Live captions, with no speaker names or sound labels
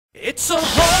It's a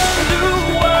whole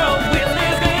new world we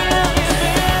live in.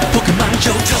 Pokemon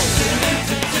Johto.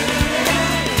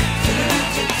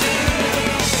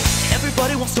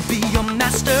 Everybody wants to be a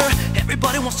master.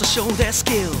 Everybody wants to show their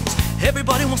skills.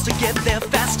 Everybody wants to get there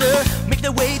faster, make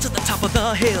their way to the top of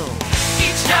the hill.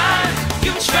 Each time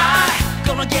you try,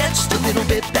 gonna get just a little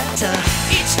bit better.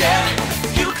 Each step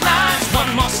you climb,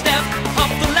 one more step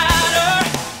up the ladder.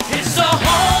 It's a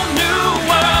whole new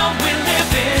world we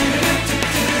live in.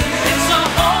 It's a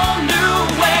whole new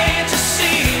way to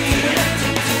see.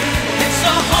 It's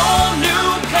a whole new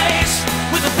place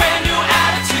with a brand new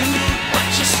attitude, but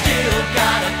you still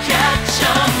gotta catch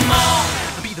 'em all.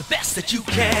 Be the best that you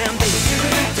can be.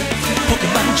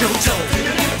 Pokemon Johto.